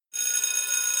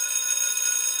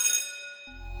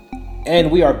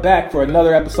And we are back for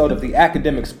another episode of the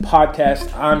Academics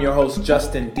Podcast. I'm your host,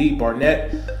 Justin D.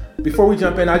 Barnett. Before we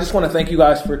jump in, I just want to thank you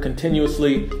guys for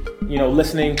continuously,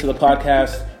 listening to the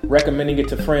podcast, recommending it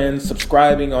to friends,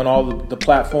 subscribing on all the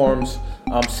platforms,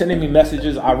 sending me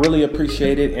messages. I really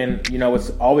appreciate it. And, it's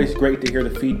always great to hear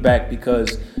the feedback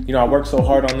because, I work so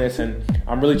hard on this and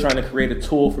I'm really trying to create a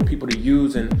tool for people to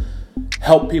use and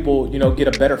help people, get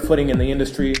a better footing in the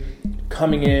industry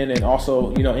coming in and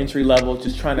also, entry level,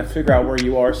 just trying to figure out where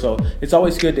you are. So it's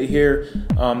always good to hear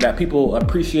that people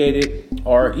appreciate it,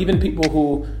 or even people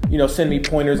who, send me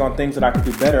pointers on things that I could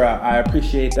do better. I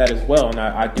appreciate that as well. And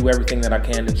I do everything that I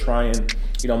can to try and,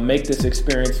 make this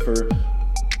experience for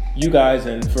you guys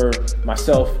and for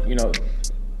myself,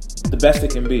 the best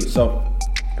it can be. So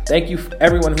thank you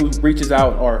everyone who reaches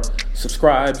out or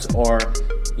subscribes or,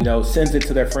 sends it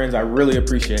to their friends. I really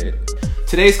appreciate it.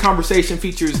 Today's conversation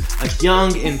features a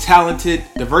young and talented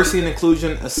diversity and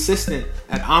inclusion assistant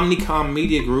at Omnicom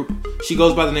Media Group. She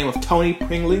goes by the name of Toni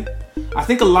Pringley. I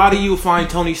think a lot of you will find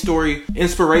Toni's story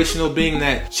inspirational, being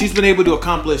that she's been able to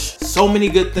accomplish so many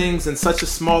good things in such a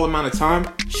small amount of time.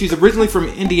 She's originally from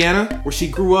Indiana, where she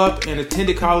grew up and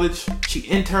attended college. She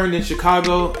interned in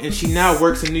Chicago, and she now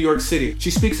works in New York City.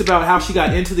 She speaks about how she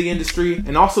got into the industry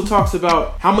and also talks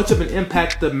about how much of an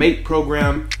impact the MATE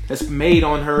program has made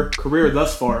on her career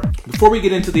thus far. Before we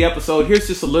get into the episode, here's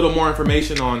just a little more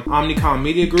information on Omnicom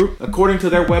Media Group. According to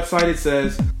their website, it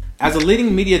says, as a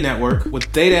leading media network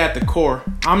with data at the core,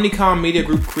 Omnicom Media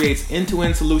Group creates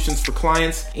end-to-end solutions for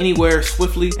clients anywhere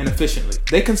swiftly and efficiently.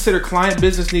 They consider client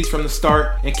business needs from the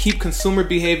start and keep consumer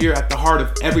behavior at the heart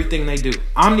of everything they do.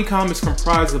 Omnicom is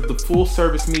comprised of the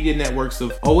full-service media networks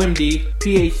of OMD,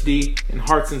 PhD, and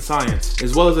Hearts and Science,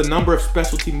 as well as a number of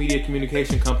specialty media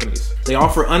communication companies. They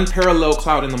offer unparalleled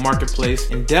clout in the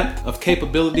marketplace and depth of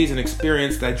capabilities and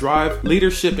experience that drive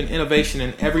leadership and innovation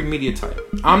in every media type.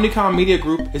 Omnicom Media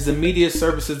Group is the media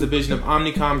services division of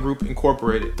Omnicom Group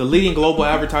Incorporated, the leading global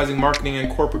advertising, marketing, and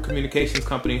corporate communications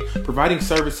company, providing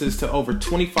services to over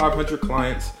 2,500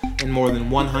 clients in more than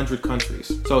 100 countries.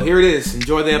 So here it is.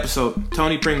 Enjoy the episode.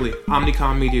 Toni Pringley,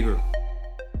 Omnicom Media Group.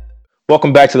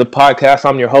 Welcome back to the podcast.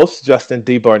 I'm your host, Justin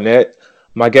D. Barnett.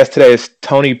 My guest today is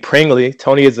Toni Pringley.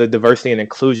 Toni is a diversity and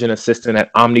inclusion assistant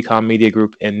at Omnicom Media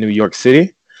Group in New York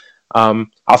City. I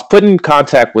was put in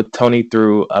contact with Toni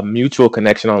through a mutual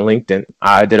connection on LinkedIn.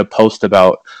 I did a post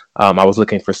about I was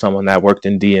looking for someone that worked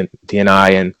in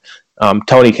D&I, and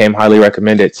Toni came highly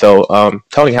recommended. So,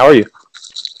 Toni, how are you?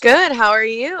 Good. How are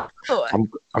you?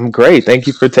 I'm great. Thank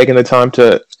you for taking the time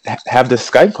to have this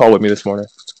Skype call with me this morning.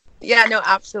 Yeah, no,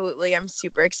 absolutely. I'm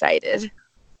super excited.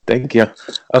 Thank you.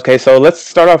 Okay, so let's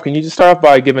start off. Can you just start off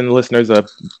by giving the listeners a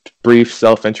brief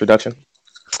self-introduction?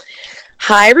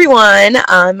 Hi, everyone.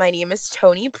 My name is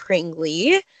Toni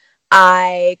Pringley.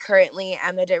 I currently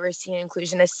am a diversity and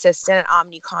inclusion assistant at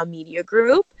Omnicom Media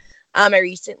Group. I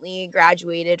recently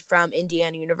graduated from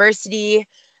Indiana University.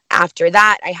 After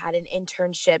that, I had an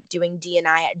internship doing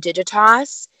D&I at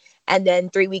Digitas. And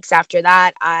then 3 weeks after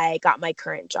that, I got my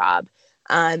current job.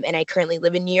 And I currently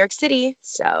live in New York City.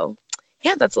 So,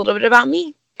 yeah, that's a little bit about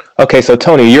me. Okay, so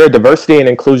Toni, you're a diversity and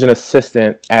inclusion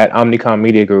assistant at Omnicom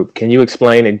Media Group. Can you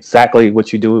explain exactly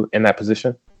what you do in that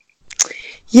position?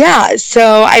 Yeah,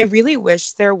 so I really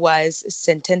wish there was a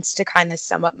sentence to kind of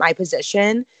sum up my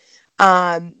position.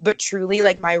 But truly,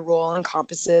 my role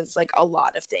encompasses a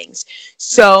lot of things.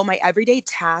 So my everyday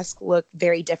tasks look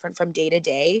very different from day to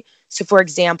day. So for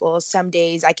example, some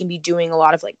days I can be doing a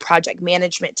lot of project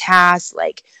management tasks,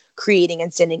 creating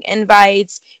and sending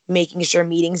invites, making sure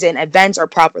meetings and events are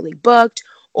properly booked,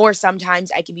 or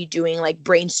sometimes I can be doing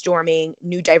brainstorming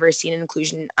new diversity and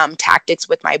inclusion tactics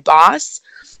with my boss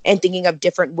and thinking of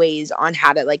different ways on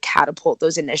how to catapult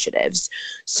those initiatives.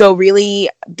 So really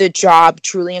the job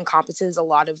truly encompasses a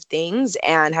lot of things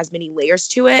and has many layers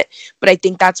to it, but I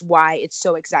think that's why it's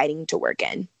so exciting to work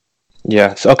in.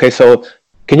 Yes. Okay. So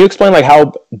can you explain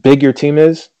how big your team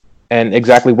is and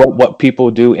exactly what people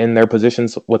do in their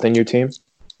positions within your team?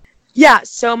 Yeah,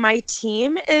 so my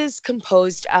team is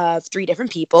composed of 3 different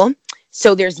people.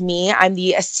 So there's me, I'm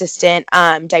the assistant,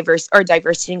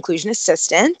 diversity and inclusion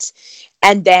assistant.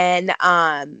 And then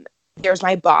there's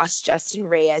my boss, Justin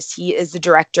Reyes. He is the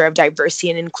director of diversity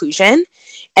and inclusion.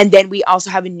 And then we also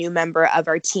have a new member of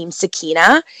our team,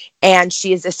 Sakina, and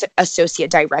she is the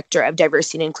associate director of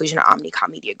diversity and inclusion at Omnicom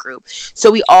Media Group.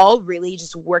 So we all really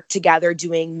just work together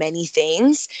doing many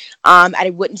things.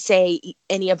 I wouldn't say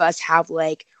any of us have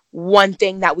one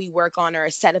thing that we work on or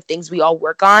a set of things we all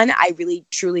work on. I really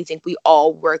truly think we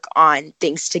all work on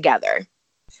things together.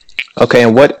 Okay,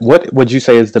 and what would you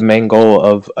say is the main goal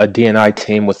of a D&I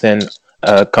team within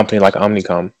a company like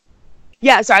Omnicom?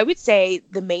 Yeah, so I would say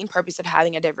the main purpose of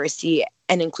having a diversity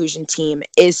and inclusion team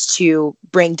is to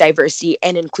bring diversity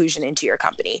and inclusion into your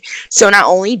company. So not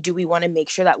only do we want to make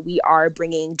sure that we are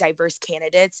bringing diverse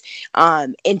candidates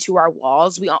into our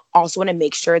walls, we also want to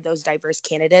make sure those diverse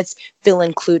candidates feel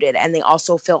included and they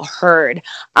also feel heard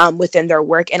within their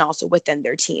work and also within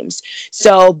their teams.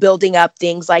 So building up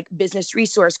things like business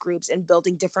resource groups and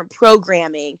building different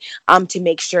programming to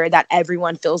make sure that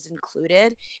everyone feels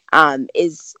included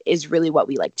is really what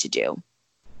we like to do.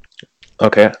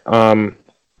 Okay.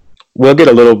 We'll get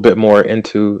a little bit more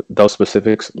into those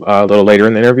specifics a little later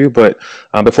in the interview, but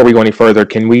before we go any further,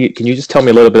 can you just tell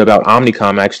me a little bit about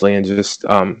Omnicom actually and just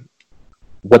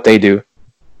what they do?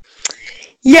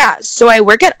 Yeah, so I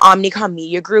work at Omnicom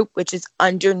Media Group, which is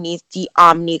underneath the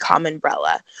Omnicom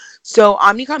umbrella. So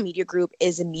Omnicom Media Group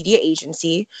is a media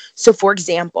agency. So for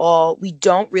example, we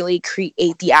don't really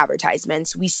create the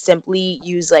advertisements. We simply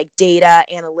use like data,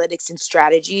 analytics, and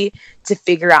strategy to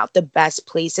figure out the best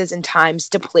places and times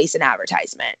to place an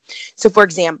advertisement. So for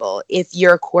example, if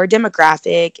your core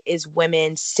demographic is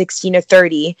women 16 to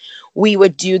 30, we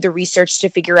would do the research to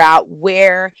figure out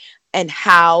where and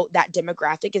how that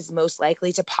demographic is most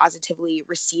likely to positively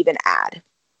receive an ad.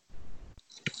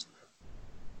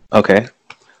 Okay.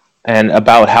 And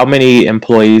about how many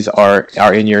employees are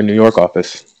in your New York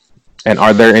office? And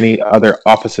are there any other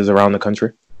offices around the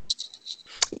country?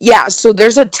 Yeah, so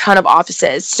there's a ton of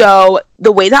offices. So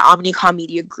the way that Omnicom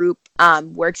Media Group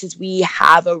works is we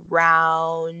have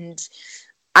around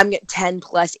 10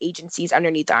 plus agencies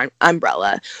underneath our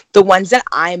umbrella. The ones that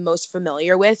I'm most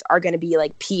familiar with are going to be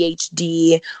like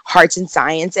PhD, Hearts and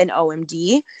Science, and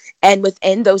OMD. And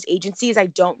within those agencies, I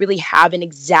don't really have an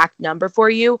exact number for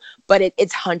you, but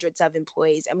it's hundreds of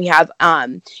employees. And we have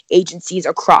agencies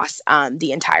across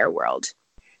the entire world.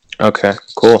 Okay,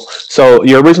 cool. So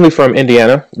you're originally from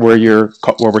Indiana, where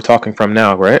we're talking from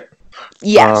now, right?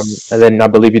 Yes. And then I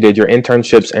believe you did your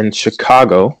internships in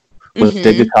Chicago with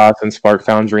Digitas and Spark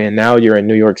Foundry, and now you're in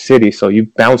New York City. So you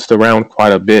bounced around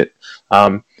quite a bit.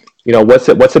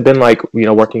 What's it been like?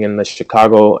 Working in the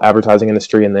Chicago advertising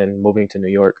industry and then moving to New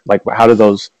York. Like, how are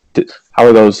those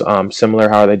similar?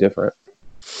 How are they different?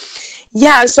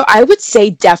 Yeah, so I would say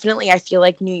definitely I feel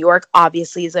like New York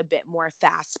obviously is a bit more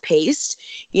fast paced.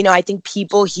 I think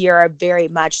people here are very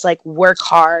much like work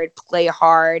hard, play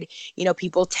hard.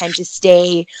 People tend to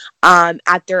stay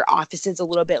at their offices a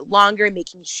little bit longer,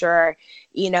 making sure,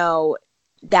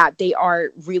 that they are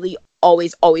really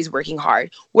always working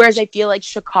hard. Whereas I feel like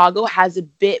Chicago has a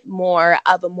bit more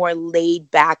of a more laid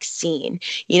back scene.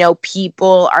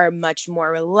 People are much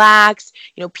more relaxed.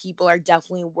 People are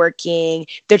definitely working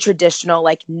the traditional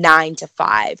like 9 to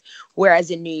 5.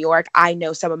 Whereas in New York, I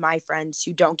know some of my friends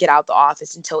who don't get out the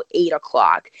office until 8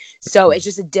 o'clock. So it's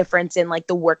just a difference in like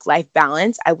the work-life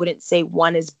balance. I wouldn't say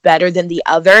one is better than the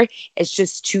other. It's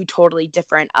just two totally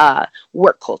different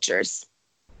work cultures.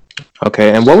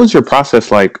 Okay, and what was your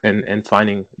process like in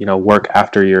finding work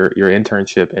after your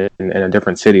internship in a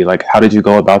different city? Like, how did you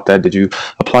go about that? Did you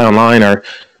apply online, or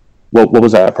what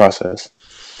was that process?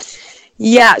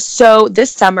 Yeah, so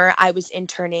this summer I was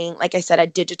interning, like I said,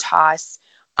 at Digitas,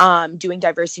 doing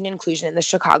diversity and inclusion in the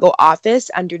Chicago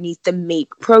office underneath the MAPE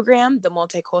program, the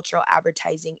Multicultural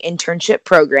Advertising Internship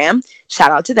Program. Shout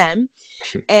out to them.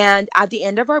 And at the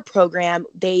end of our program,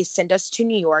 they send us to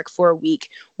New York for a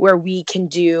week where we can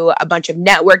do a bunch of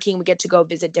networking. We get to go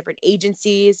visit different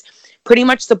agencies. Pretty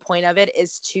much the point of it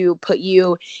is to put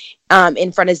you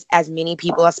in front of as many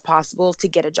people as possible to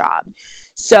get a job.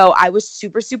 So I was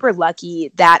super, super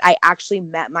lucky that I actually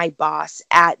met my boss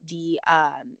at the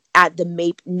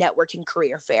MAPE networking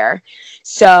career fair.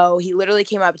 So he literally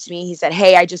came up to me. He said,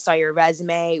 "Hey, I just saw your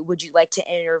resume. Would you like to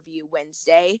interview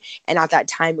Wednesday?" And at that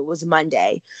time it was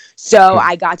Monday. So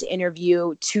I got to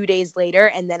interview 2 days later,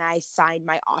 and then I signed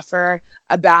my offer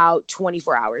about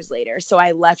 24 hours later. So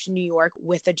I left New York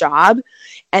with a job.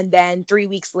 And then 3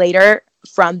 weeks later,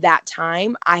 from that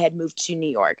time, I had moved to New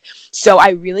York. So I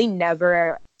really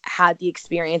never had the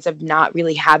experience of not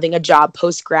really having a job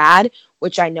post grad,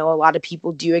 which I know a lot of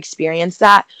people do experience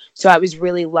that. So I was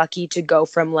really lucky to go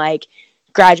from like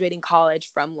graduating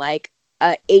college from like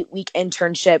a 8-week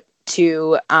internship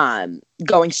to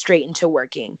going straight into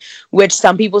working, which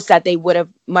some people said they would have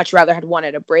much rather had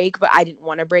wanted a break, but I didn't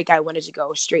want a break. I wanted to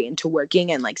go straight into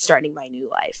working and like starting my new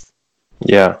life.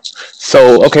 Yeah.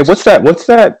 So, okay, what's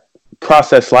that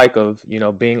process like of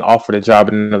being offered a job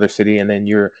in another city, and then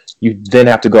you then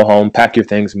have to go home, pack your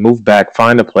things, move back,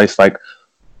 find a place? Like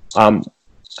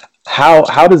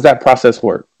how does that process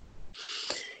work?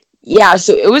 Yeah,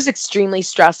 so it was extremely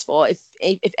stressful.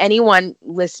 If anyone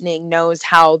listening knows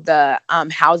how the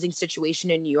housing situation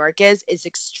in New York is, it's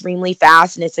extremely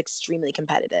fast and it's extremely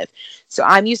competitive. So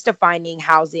I'm used to finding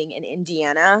housing in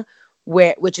Indiana,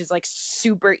 which is like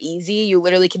super easy. You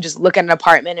literally can just look at an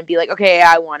apartment and be like, okay,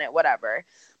 I want it, whatever.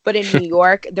 But in New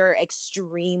York, they're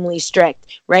extremely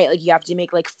strict, right? Like you have to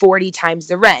make like 40 times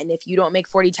the rent. And if you don't make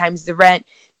 40 times the rent,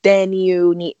 then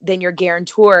your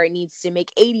guarantor needs to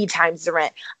make 80 times the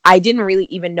rent. I didn't really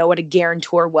even know what a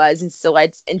guarantor was until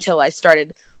I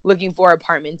started looking for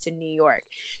apartments in New York.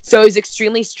 So it was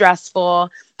extremely stressful.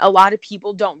 A lot of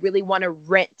people don't really want to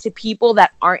rent to people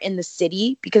that aren't in the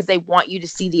city because they want you to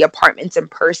see the apartments in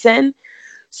person.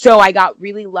 So I got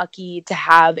really lucky to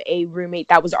have a roommate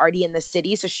that was already in the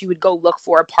city, so she would go look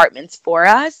for apartments for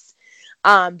us.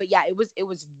 But yeah, it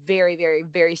was very, very,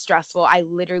 very stressful. I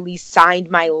literally signed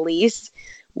my lease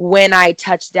when I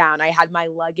touched down. I had my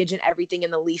luggage and everything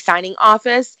in the lease signing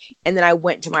office, and then I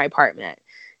went to my apartment.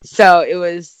 So it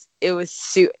was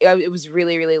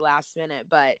really, really last minute,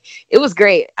 but it was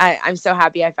great. I'm so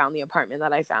happy I found the apartment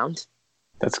that I found.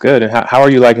 That's good. And how are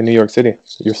you like in New York City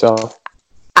yourself?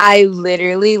 I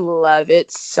literally love it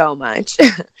so much.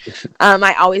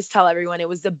 I always tell everyone it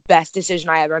was the best decision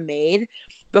I ever made.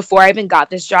 Before I even got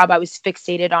this job, I was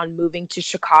fixated on moving to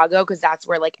Chicago because that's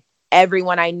where like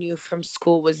everyone I knew from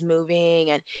school was moving.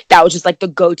 And that was just like the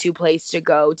go-to place to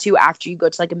go to after you go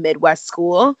to like a Midwest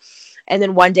school. And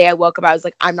then one day I woke up, I was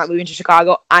like, I'm not moving to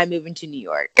Chicago. I'm moving to New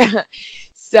York.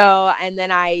 So, and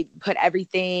then I put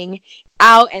everything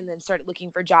out and then started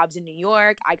looking for jobs in New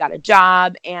York. I got a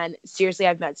job, and seriously,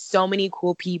 I've met so many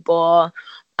cool people.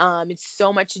 It's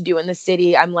so much to do in the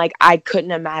city. I'm like, I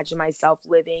couldn't imagine myself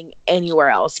living anywhere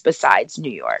else besides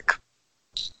New York.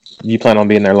 You plan on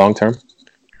being there long term?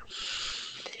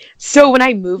 So when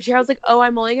I moved here, I was like, oh,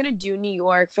 I'm only going to do New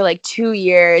York for like 2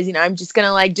 years. I'm just going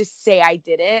to like just say I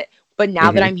did it. But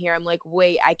now that Hmm. I'm here, I'm like,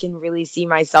 wait, I can really see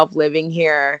myself living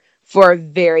here for a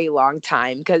very long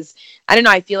time. Because I don't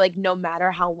know, I feel like no matter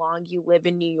how long you live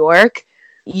in New York,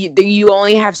 you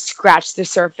only have scratched the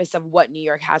surface of what New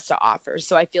York has to offer.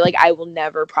 So I feel like I will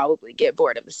never probably get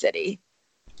bored of the city.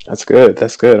 That's good.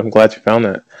 That's good. I'm glad you found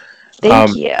that.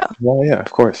 Thank you. Well, yeah,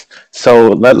 of course. So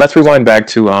let's rewind back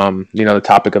to the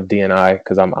topic of DNI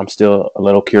because I'm still a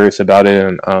little curious about it,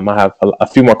 and I have a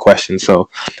few more questions. So,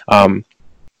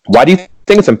 why do you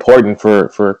think it's important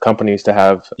for companies to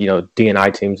have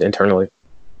DNI teams internally?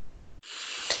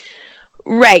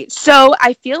 Right. So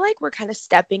I feel like we're kind of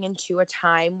stepping into a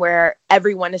time where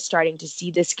everyone is starting to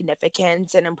see the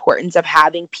significance and importance of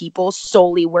having people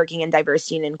solely working in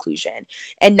diversity and inclusion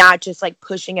and not just like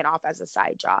pushing it off as a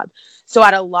side job. So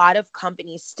at a lot of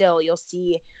companies still you'll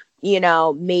see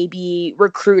maybe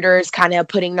recruiters kind of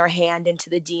putting their hand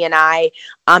into the D&I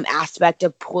aspect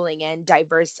of pulling in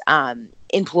diverse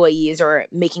employees or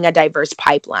making a diverse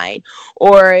pipeline.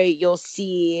 Or you'll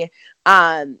see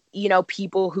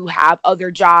people who have other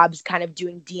jobs kind of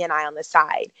doing D&I on the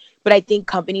side. But I think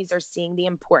companies are seeing the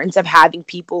importance of having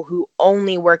people who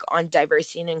only work on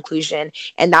diversity and inclusion,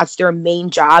 and that's their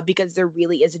main job, because there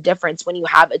really is a difference when you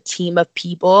have a team of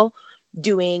people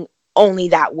doing only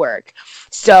that work.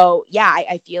 So yeah,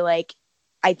 I feel like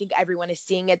I think everyone is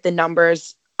seeing it. The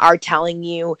numbers are telling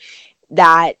you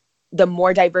that the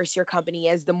more diverse your company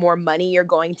is, the more money you're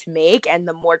going to make and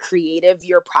the more creative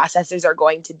your processes are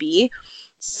going to be.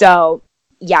 So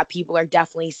yeah, people are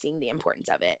definitely seeing the importance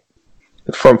of it.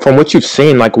 From what you've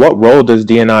seen, like what role does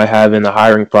DNI have in the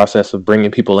hiring process of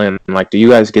bringing people in? Like, do you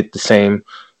guys get the same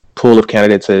pool of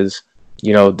candidates as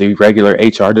the regular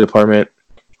HR department?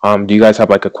 Do you guys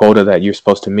have like a quota that you're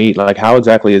supposed to meet? Like, how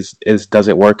exactly is does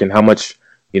it work, and how much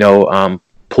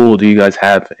pool do you guys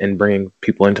have in bringing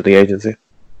people into the agency?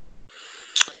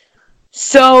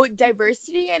 So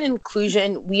diversity and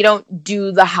inclusion, we don't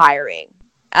do the hiring.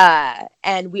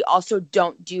 And we also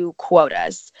don't do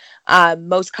quotas.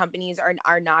 Most companies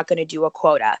are not going to do a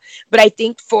quota. But I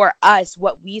think for us,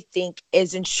 what we think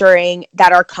is ensuring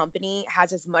that our company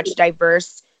has as much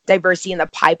diversity in the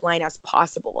pipeline as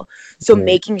possible. So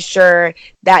making sure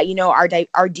that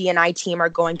our D&I team are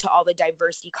going to all the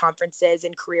diversity conferences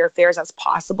and career fairs as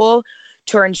possible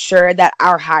to ensure that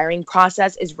our hiring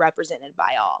process is represented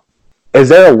by all. Is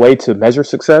there a way to measure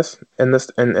success in this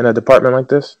in a department like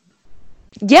this?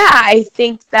 Yeah, I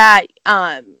think that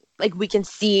like we can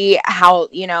see how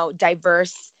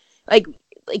diverse, like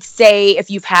say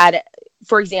if you've had,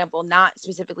 for example, not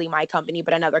specifically my company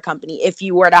but another company, if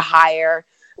you were to hire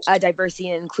a diversity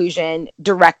and inclusion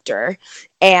director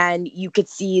and you could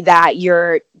see that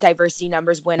your diversity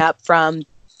numbers went up from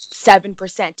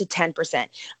 7% to 10%.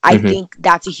 I think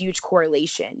that's a huge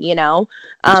correlation,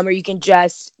 or you can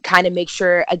just kind of make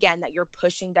sure, again, that you're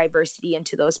pushing diversity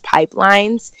into those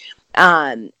pipelines.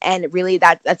 And really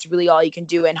that's really all you can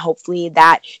do. And hopefully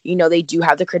that, they do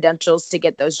have the credentials to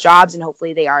get those jobs, and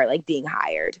hopefully they are like being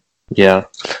hired. Yeah.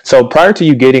 So prior to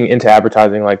you getting into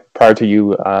advertising, like prior to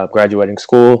you graduating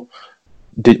school,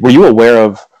 were you aware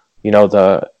of,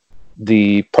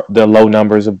 the low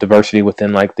numbers of diversity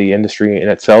within like the industry in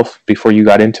itself before you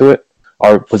got into it?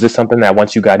 Or was this something that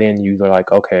once you got in, you were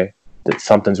like, okay,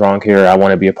 something's wrong here, I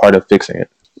want to be a part of fixing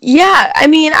it? Yeah, I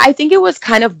mean, I think it was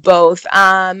kind of both.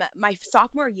 My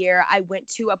sophomore year, I went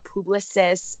to a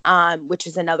Publicis, which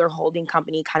is another holding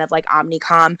company, kind of like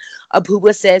Omnicom, a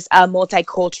Publicis, a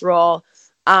multicultural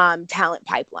talent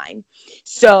pipeline.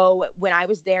 So when I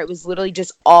was there, it was literally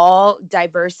just all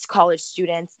diverse college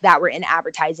students that were in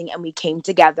advertising, and we came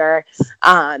together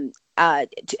in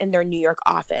their New York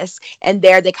office. And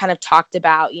there they kind of talked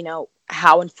about,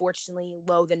 how unfortunately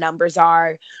low the numbers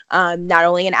are, not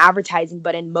only in advertising,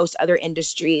 but in most other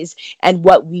industries, and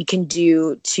what we can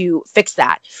do to fix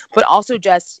that. But also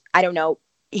just, I don't know,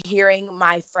 hearing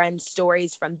my friends'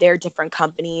 stories from their different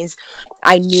companies,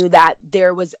 I knew that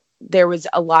there was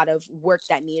a lot of work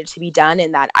that needed to be done,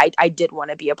 and that I did want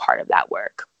to be a part of that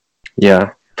work.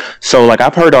 Yeah. So like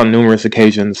I've heard on numerous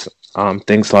occasions,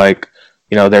 things like,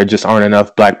 there just aren't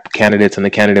enough Black candidates in the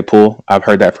candidate pool. I've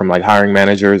heard that from like hiring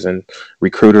managers and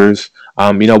recruiters.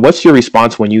 What's your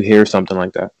response when you hear something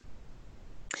like that?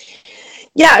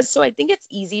 Yeah, so I think it's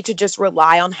easy to just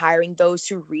rely on hiring those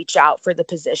who reach out for the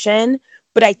position.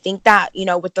 But I think that,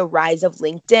 with the rise of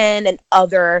LinkedIn and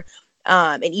other,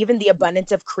 and even the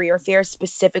abundance of career fairs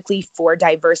specifically for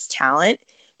diverse talent,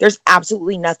 there's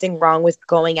absolutely nothing wrong with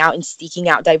going out and seeking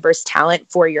out diverse talent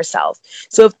for yourself.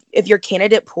 So if your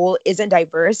candidate pool isn't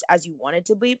diverse as you want it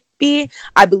to be,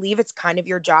 I believe it's kind of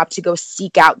your job to go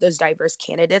seek out those diverse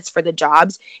candidates for the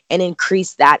jobs and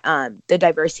increase that the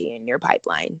diversity in your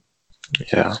pipeline.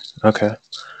 Yeah. Okay.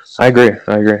 I agree.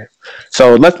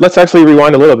 So let's actually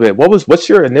rewind a little bit. What's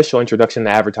your initial introduction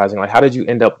to advertising? Like, how did you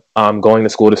end up going to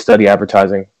school to study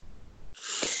advertising?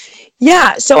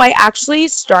 Yeah, so I actually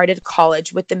started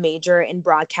college with the major in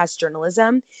broadcast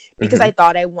journalism because I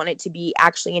thought I wanted to be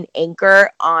actually an anchor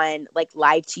on like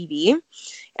live TV.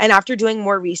 And after doing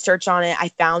more research on it, I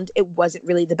found it wasn't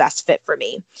really the best fit for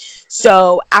me.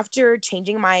 So after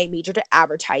changing my major to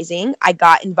advertising, I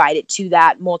got invited to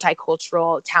that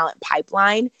multicultural talent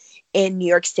pipeline in New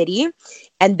York City.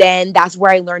 And then that's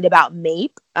where I learned about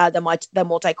MAPE, the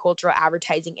Multicultural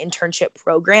Advertising Internship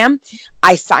Program.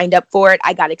 I signed up for it.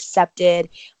 I got accepted.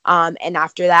 And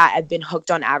after that, I've been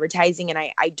hooked on advertising,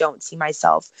 and I don't see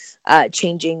myself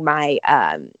changing my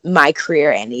my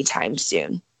career anytime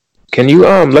soon. Can you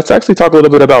let's actually talk a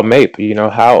little bit about MAPE?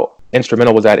 How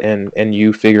instrumental was that in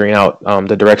you figuring out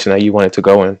the direction that you wanted to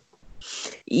go in?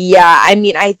 Yeah, I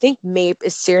mean, I think MAPE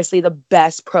is seriously the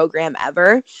best program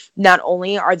ever. Not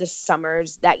only are the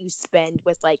summers that you spend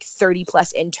with like 30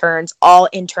 plus interns, all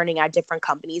interning at different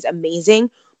companies,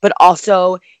 amazing, but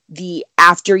also the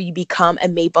after you become a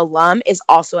MAPE alum is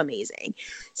also amazing.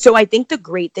 So I think the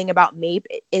great thing about MAPE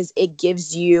is it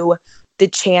gives you the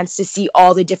chance to see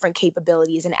all the different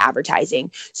capabilities in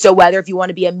advertising. So whether if you want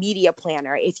to be a media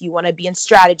planner, if you want to be in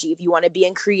strategy, if you want to be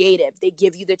in creative, they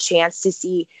give you the chance to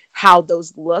see how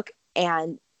those look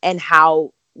and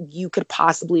how you could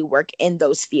possibly work in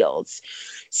those fields.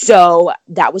 So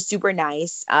that was super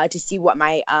nice to see what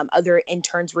my other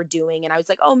interns were doing. And I was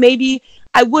like, oh, maybe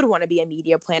I would want to be a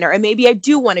media planner, or maybe I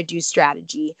do want to do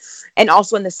strategy. And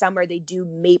also in the summer, they do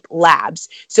MAPE labs.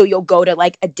 So you'll go to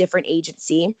like a different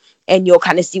agency and you'll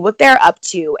kind of see what they're up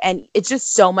to. And it's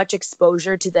just so much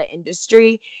exposure to the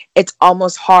industry. It's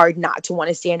almost hard not to want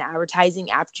to stay in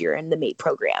advertising after you're in the MAPE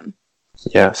program.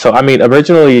 Yeah. So, I mean,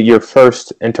 originally your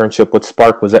first internship with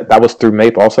Spark, that was through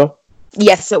MAPE also?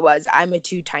 Yes, it was. I'm a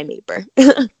 2-time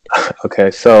MAPer.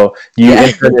 Okay. So you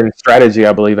interned in strategy,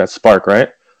 I believe, at Spark, right?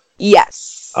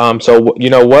 Yes. So,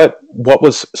 what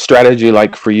was strategy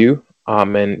like for you?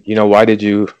 And, why did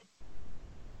you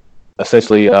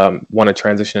essentially want to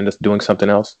transition into doing something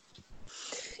else?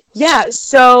 Yeah.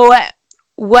 So a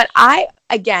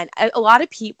lot of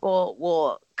people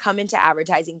will come into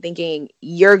advertising thinking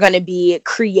you're going to be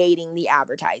creating the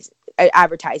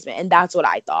advertisement. And that's what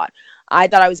I thought. I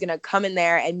thought I was going to come in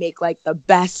there and make like the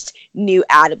best new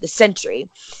ad of the century.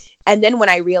 And then when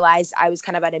I realized I was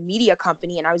kind of at a media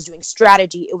company and I was doing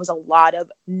strategy, it was a lot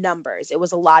of numbers. It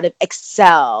was a lot of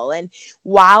Excel. And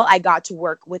while I got to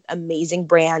work with amazing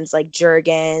brands like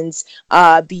Jergens,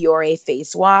 Biore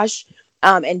face wash,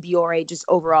 and Biore, just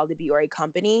overall the Biore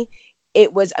company,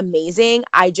 it was amazing.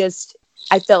 I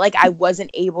felt like I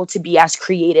wasn't able to be as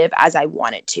creative as I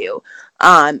wanted to.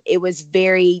 It was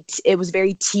very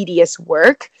tedious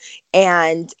work,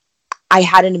 and I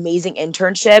had an amazing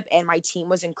internship and my team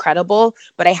was incredible,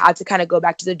 but I had to kind of go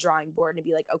back to the drawing board and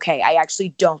be like, okay, I actually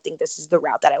don't think this is the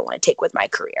route that I want to take with my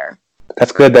career.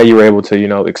 That's good that you were able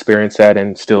to, experience that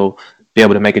and still be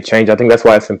able to make a change. I think that's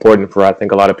why it's important for, I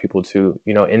think, a lot of people to,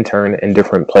 intern in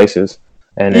different places.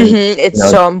 And it's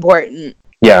so important.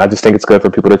 Yeah, I just think it's good for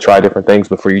people to try different things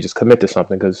before you just commit to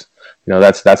something, because,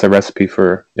 that's a recipe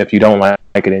for, if you don't like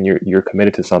it and you're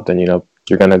committed to something,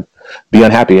 you're going to be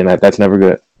unhappy, and that's never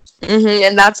good.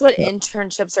 And that's what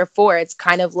internships are for. It's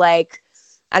kind of like,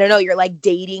 I don't know, you're like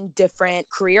dating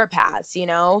different career paths,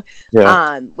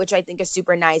 which I think is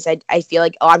super nice. I feel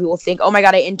like a lot of people think, oh my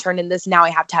God, I interned in this, now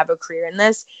I have to have a career in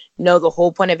this. No, the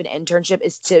whole point of an internship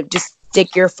is to just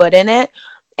stick your foot in it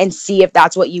and see if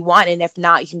that's what you want. And if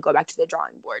not, you can go back to the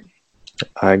drawing board.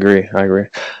 I agree.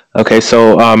 Okay,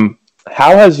 so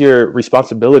how has your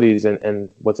responsibilities and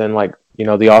within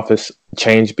the office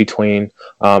changed between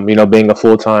being a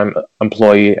full-time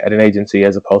employee at an agency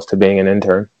as opposed to being an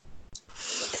intern?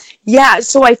 Yeah,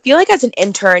 so I feel like as an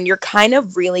intern, you're kind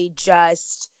of really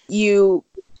just, you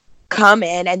come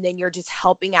in and then you're just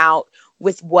helping out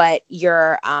with what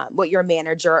your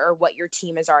manager or what your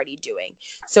team is already doing.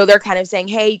 So they're kind of saying,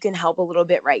 hey, you can help a little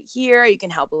bit right here, you can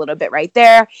help a little bit right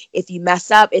there. If you mess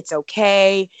up, it's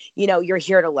okay. You're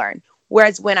here to learn.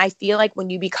 Whereas when I feel like when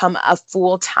you become a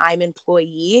full-time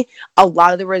employee, a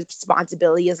lot of the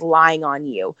responsibility is lying on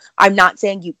you. I'm not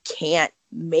saying you can't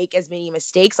make as many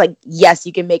mistakes. Like, yes,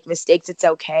 you can make mistakes. It's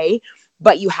okay.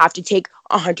 But you have to take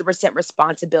 100%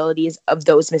 responsibilities of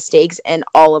those mistakes and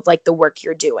all of the work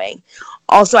you're doing.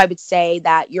 Also, I would say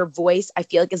that your voice, I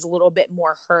feel like, is a little bit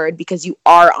more heard because you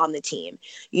are on the team.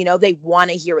 They want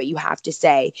to hear what you have to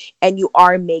say, and you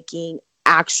are making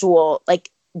actual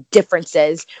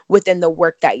differences within the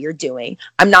work that you're doing.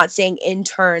 I'm not saying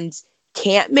interns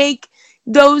can't make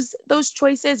those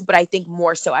choices, but I think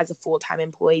more so as a full-time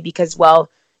employee because, well,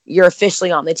 you're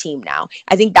officially on the team now.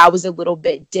 I think that was a little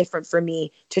bit different for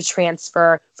me to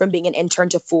transfer from being an intern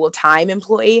to full-time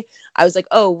employee. I was like,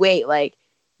 oh, wait,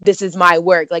 this is my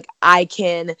work. I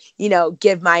can,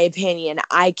 give my opinion.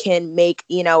 I can make,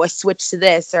 a switch to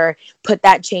this or put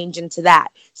that change into that.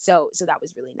 So that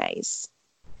was really nice.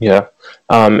 Yeah.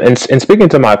 And speaking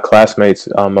to my classmates,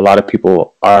 a lot of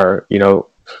people are,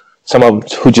 some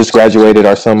of who just graduated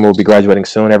or some will be graduating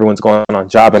soon. Everyone's going on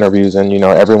job interviews, and,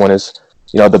 everyone is,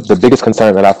 the biggest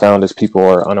concern that I found is people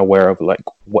are unaware of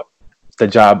what the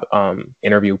job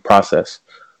interview process.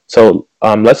 So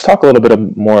let's talk a little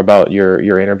bit more about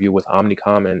your interview with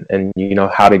Omnicom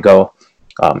and how to go,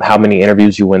 how many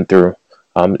interviews you went through.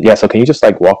 So can you just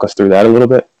walk us through that a little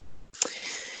bit?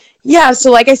 Yeah,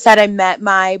 so like I said, I met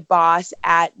my boss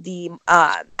at the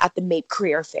MAPE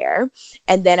Career Fair,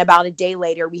 and then about a day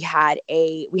later, we had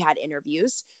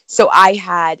interviews. So I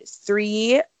had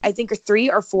three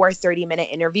or four 30-minute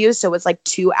interviews. So it's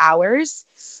 2 hours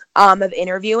of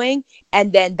interviewing,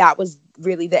 and then that was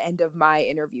really the end of my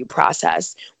interview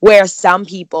process. Where some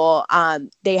people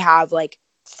they have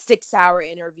 6-hour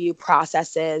interview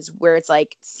processes where it's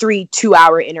 3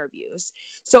 2-hour interviews.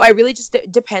 So I really just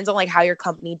depends on how your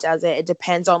company does it. It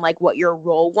depends on what your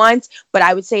role wants, but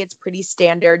I would say it's pretty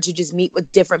standard to just meet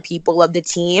with different people of the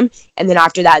team, and then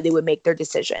after that they would make their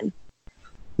decision.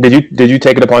 Did you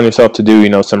take it upon yourself to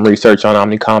do some research on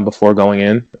Omnicom before going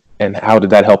in, and how did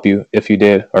that help you if you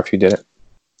did or if you didn't?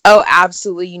 Oh,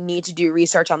 absolutely. You need to do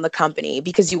research on the company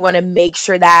because you want to make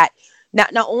sure that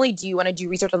not only do you want to do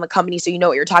research on the company so you know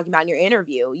what you're talking about in your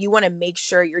interview, you want to make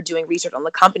sure you're doing research on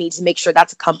the company to make sure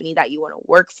that's a company that you want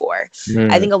to work for.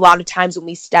 I think a lot of times when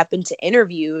we step into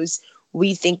interviews,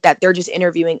 we think that they're just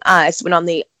interviewing us when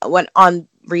on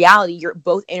reality, you're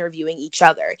both interviewing each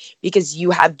other because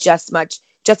you have just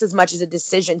as much as a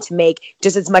decision to make,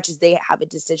 just as much as they have a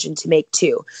decision to make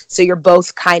too. So you're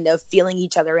both kind of feeling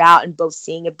each other out and both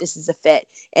seeing if this is a fit.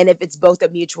 And if it's both a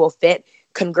mutual fit,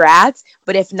 congrats.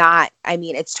 But if not, I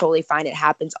mean, it's totally fine. It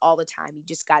happens all the time. You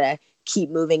just got to keep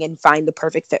moving and find the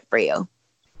perfect fit for you.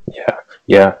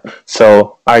 Yeah.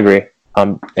 So I agree.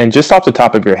 And just off the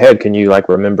top of your head, can you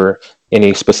remember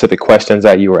any specific questions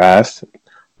that you were asked?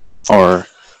 Or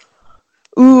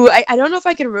I don't know if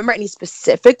I can remember any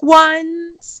specific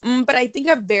ones, but I think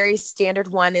a very standard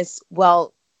one is,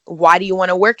 well, why do you want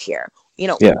to work here?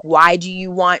 Why do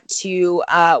you want to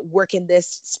work in this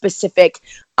specific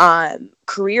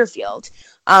career field?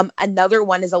 Another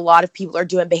one is a lot of people are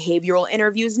doing behavioral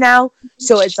interviews now.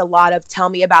 So it's a lot of tell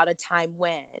me about a time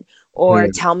when, or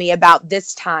tell me about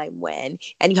this time when.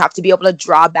 And you have to be able to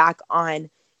draw back on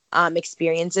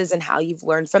experiences and how you've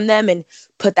learned from them and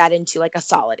put that into like a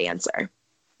solid answer.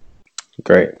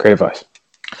 Great advice.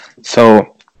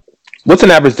 So what's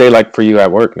an average day like for you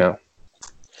at work now?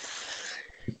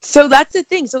 So that's the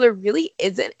thing. So there really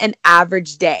isn't an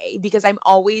average day because I'm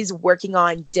always working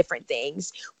on different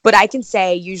things. But I can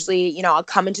say usually, you know, I'll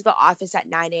come into the office at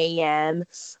 9 a.m.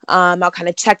 I'll kind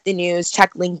of check the news,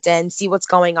 check LinkedIn, see what's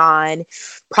going on,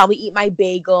 probably eat my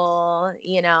bagel,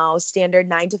 you know, standard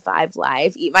 9 to 5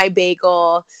 life, eat my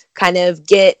bagel, kind of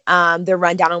get the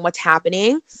rundown on what's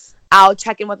happening. I'll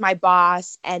check in with my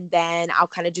boss and then I'll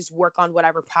kind of just work on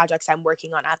whatever projects I'm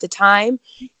working on at the time.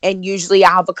 And usually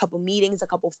I'll have a couple meetings, a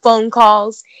couple phone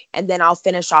calls, and then I'll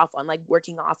finish off on like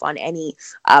working off on any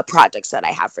projects that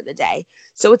I have for the day.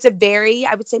 So it's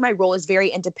I would say my role is very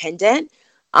independent,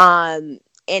 and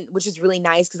which is really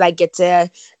nice because I get to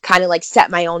kind of like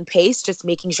set my own pace, just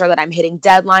making sure that I'm hitting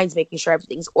deadlines, making sure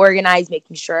everything's organized,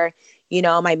 making sure, you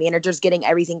know, my manager's getting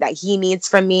everything that he needs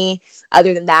from me.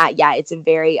 Other than that, yeah, it's a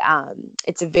very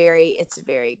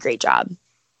great job.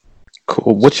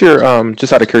 Cool. What's your,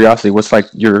 just out of curiosity, what's like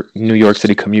your New York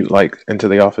City commute like into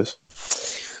the office?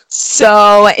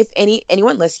 So if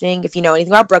anyone listening, if you know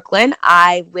anything about Brooklyn,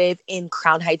 I live in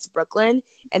Crown Heights, Brooklyn,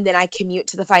 and then I commute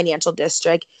to the financial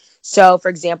district. So for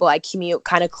example, I commute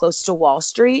kind of close to Wall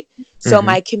Street. So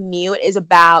my commute is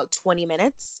about 20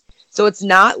 minutes. So it's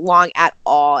not long at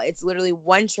all. It's literally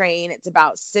one train. It's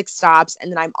about 6 stops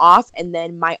and then I'm off. And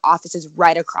then my office is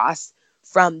right across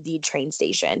from the train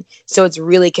station. So it's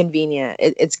really convenient.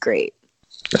 It's great.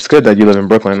 It's good that you live in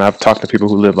Brooklyn. I've talked to people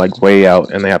who live like way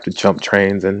out and they have to jump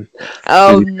trains and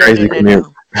crazy commute.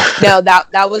 No,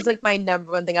 that was like my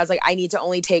number one thing. I was like, I need to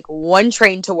only take one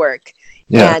train to work.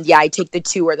 Yeah. And yeah, I take the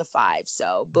 2 or the 5.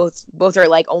 So both are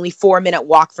like only 4-minute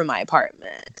walk from my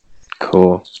apartment.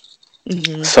 Cool.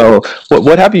 Mm-hmm. So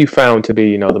what have you found to be,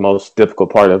 you know, the most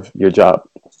difficult part of your job?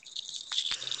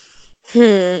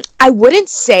 I wouldn't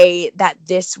say that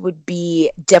this would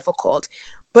be difficult,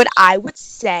 but I would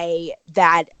say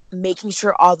that making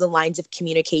sure all the lines of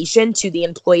communication to the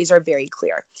employees are very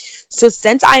clear. So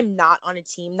since I'm not on a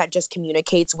team that just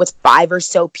communicates with 5 or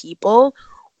so people,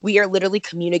 we are literally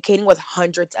communicating with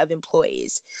hundreds of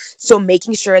employees. So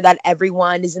making sure that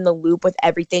everyone is in the loop with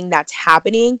everything that's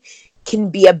happening can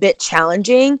be a bit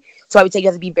challenging. So I would say you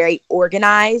have to be very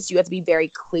organized. You have to be very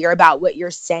clear about what you're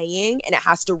saying, and it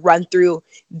has to run through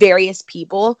various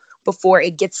people before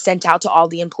it gets sent out to all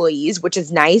the employees, which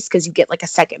is nice because you get like a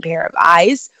second pair of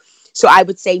eyes. So I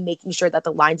would say making sure that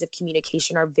the lines of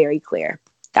communication are very clear.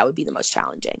 That would be the most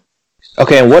challenging.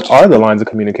 Okay, and what are the lines of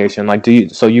communication? Like,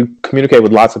 so you communicate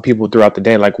with lots of people throughout the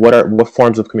day? Like, what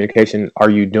forms of communication are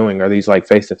you doing? Are these like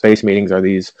face-to-face meetings? Are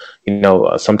these, you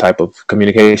know, some type of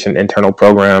communication internal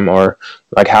program, or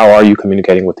like how are you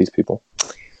communicating with these people?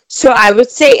 So I would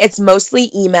say it's mostly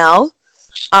email,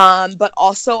 but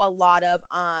also a lot of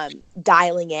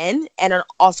dialing in, and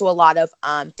also a lot of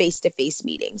face-to-face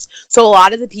meetings. So a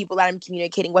lot of the people that I'm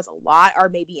communicating with a lot are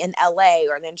maybe in LA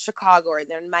or they're in Chicago or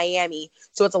they're in Miami.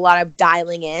 So it's a lot of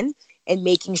dialing in and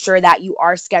making sure that you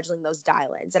are scheduling those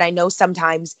dial-ins. And I know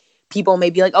sometimes people may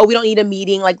be like, oh, we don't need a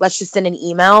meeting. Like, let's just send an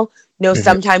email. No,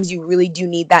 sometimes you really do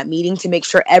need that meeting to make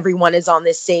sure everyone is on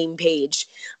the same page.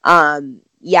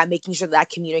 Making sure that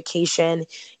communication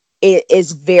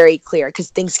is very clear because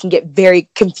things can get very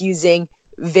confusing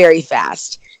very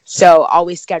fast. So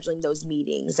always scheduling those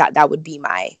meetings. That would be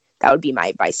my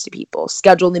advice to people.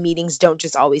 Schedule the meetings. Don't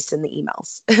just always send the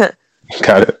emails.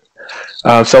 Got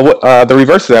it. So what, the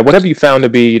reverse of that, what have you found to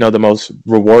be, you know, the most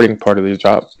rewarding part of your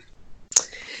job?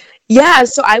 Yeah,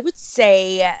 so I would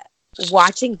say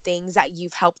watching things that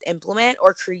you've helped implement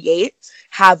or create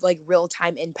have like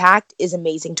real-time impact is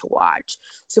amazing to watch.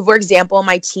 So for example,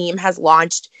 my team has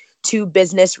launched 2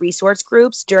 business resource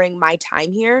groups during my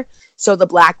time here. So the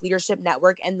Black Leadership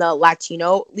Network and the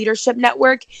Latino Leadership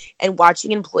Network, and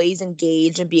watching employees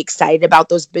engage and be excited about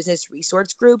those business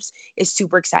resource groups is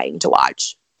super exciting to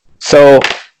watch. So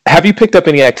have you picked up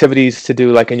any activities to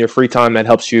do like in your free time that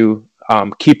helps you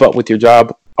keep up with your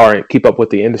job or keep up with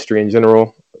the industry in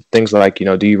general? Things like, you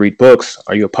know, do you read books?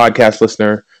 Are you a podcast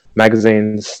listener?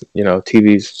 Magazines, you know,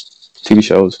 TV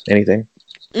shows, anything?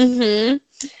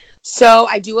 So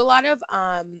I do a lot of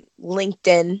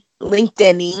LinkedIning.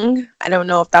 I don't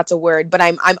know if that's a word, but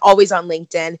I'm always on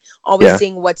LinkedIn, always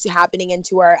seeing what's happening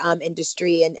into our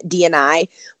industry and D&I.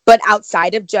 But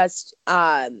outside of just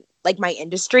like my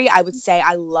industry, I would say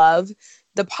I love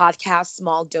the podcast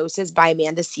Small Doses by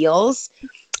Amanda Seales.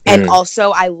 And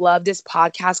also, I love this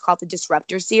podcast called the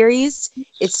Disruptor Series.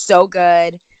 It's so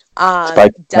good.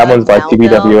 That one's by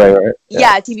TBWA, right?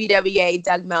 Yeah, TBWA,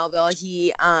 Doug Melville.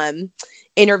 He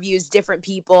interviews different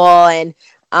people, and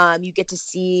you get to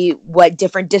see what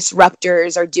different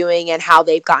disruptors are doing and how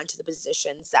they've gotten to the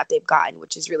positions that they've gotten,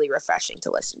 which is really refreshing to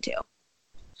listen to.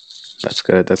 That's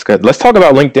good. Let's talk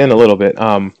about LinkedIn a little bit.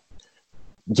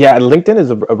 Yeah, LinkedIn is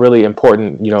a really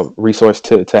important, resource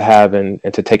to have and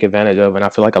to take advantage of. And I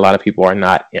feel like a lot of people are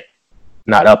not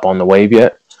up on the wave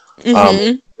yet.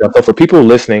 So for people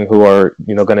listening who are,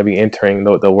 going to be entering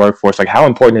the workforce, like how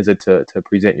important is it to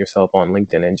present yourself on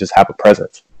LinkedIn and just have a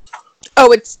presence?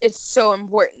 Oh, it's so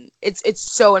important. It's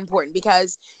so important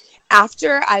because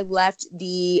after I left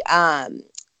the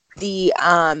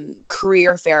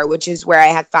career fair, which is where I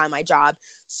had found my job,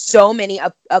 so many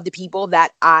of the people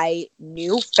that I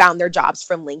knew found their jobs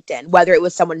from LinkedIn, whether it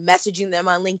was someone messaging them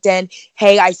on LinkedIn,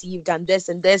 hey, I see you've done this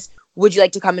and this. Would you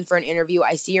like to come in for an interview?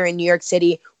 I see you're in New York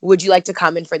City. Would you like to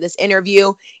come in for this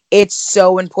interview? It's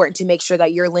so important to make sure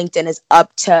that your LinkedIn is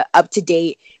up to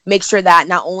date. Make sure that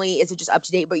not only is it just up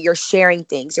to date, but you're sharing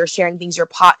things. You're sharing things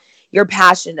you're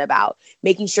passionate about,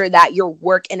 making sure that your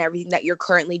work and everything that you're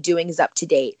currently doing is up to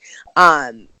date.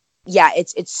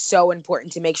 It's so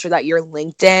important to make sure that your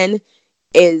LinkedIn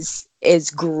is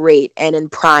great and in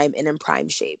prime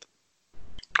shape.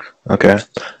 Okay.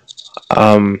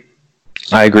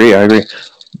 I agree.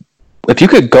 If you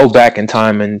could go back in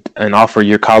time and offer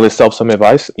your college self some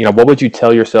advice, what would you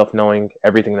tell yourself knowing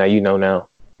everything that you know now?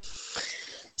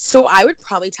 So I would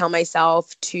probably tell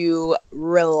myself to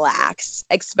relax,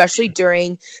 especially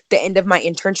during the end of my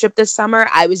internship this summer.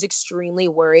 I was extremely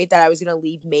worried that I was going to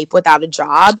leave MAPE without a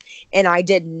job, and I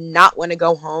did not want to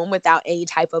go home without any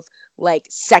type of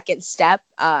second step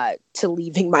to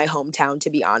leaving my hometown,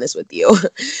 to be honest with you.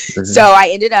 Mm-hmm. So I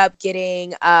ended up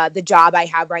getting the job I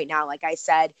have right now, like I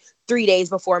said, 3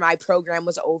 days before my program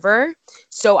was over.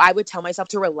 So I would tell myself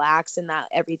to relax and that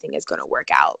everything is going to work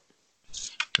out.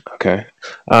 Okay.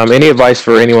 Any advice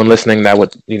for anyone listening that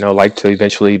would, like to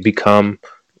eventually become,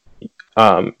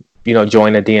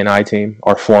 join a D&I team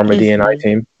or form a D&I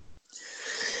team?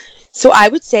 So I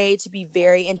would say to be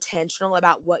very intentional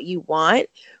about what you want,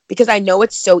 because I know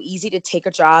it's so easy to take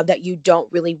a job that you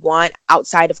don't really want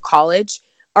outside of college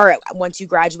or once you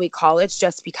graduate college,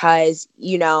 just because,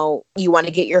 you want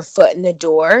to get your foot in the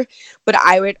door. But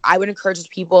I would encourage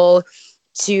people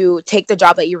to take the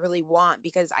job that you really want,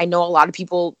 because I know a lot of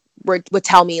people would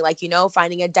tell me,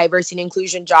 finding a diversity and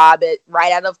inclusion job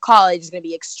right out of college is going to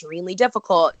be extremely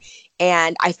difficult.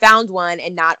 And I found one,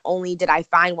 and not only did I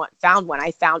found one,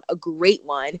 I found a great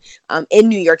one in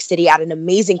New York City at an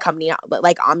amazing company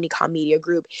like Omnicom Media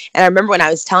Group. And I remember when I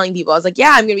was telling people, I was like,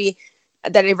 yeah, I'm going to be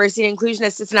the diversity and inclusion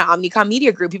assistant at Omnicom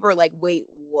Media Group. People were like, wait,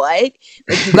 what?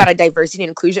 You got a diversity and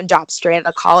inclusion job straight out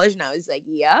of college? And I was like,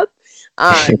 yep.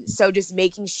 So just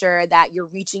making sure that you're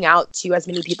reaching out to as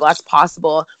many people as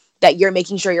possible, that you're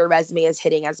making sure your resume is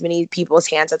hitting as many people's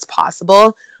hands as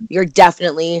possible. You're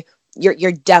definitely going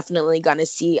to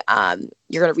see,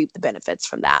 you're going to reap the benefits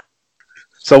from that.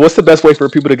 So what's the best way for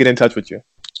people to get in touch with you?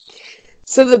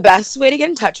 So the best way to get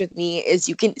in touch with me is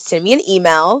you can send me an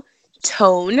email,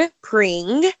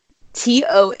 tonepring,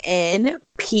 TONPRING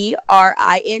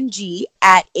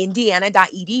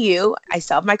 @indiana.edu. I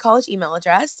still have my college email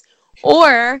address.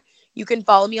 Or you can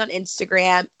follow me on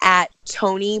Instagram at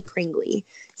Toni Pringley.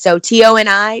 So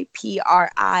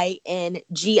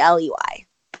TONIPRINGLEY.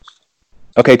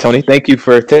 Okay, Toni, thank you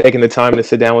for taking the time to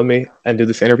sit down with me and do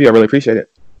this interview. I really appreciate it.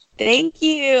 Thank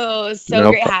you.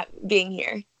 Great being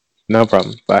here. No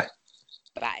problem. Bye.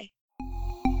 Bye.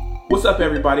 What's up,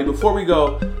 everybody? Before we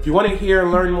go, if you want to hear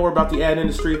and learn more about the ad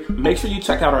industry, make sure you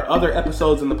check out our other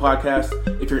episodes in the podcast.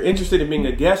 If you're interested in being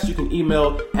a guest, you can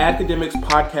email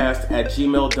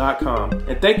academicspodcast@gmail.com.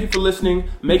 And thank you for listening.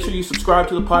 Make sure you subscribe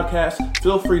to the podcast.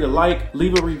 Feel free to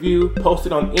leave a review, post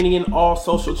it on any and all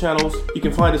social channels. You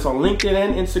can find us on LinkedIn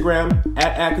and Instagram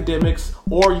 @academics,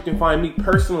 or you can find me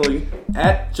personally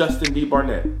 @Justin D.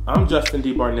 Barnett. I'm Justin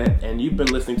D. Barnett, and you've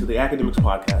been listening to the Academics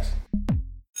Podcast.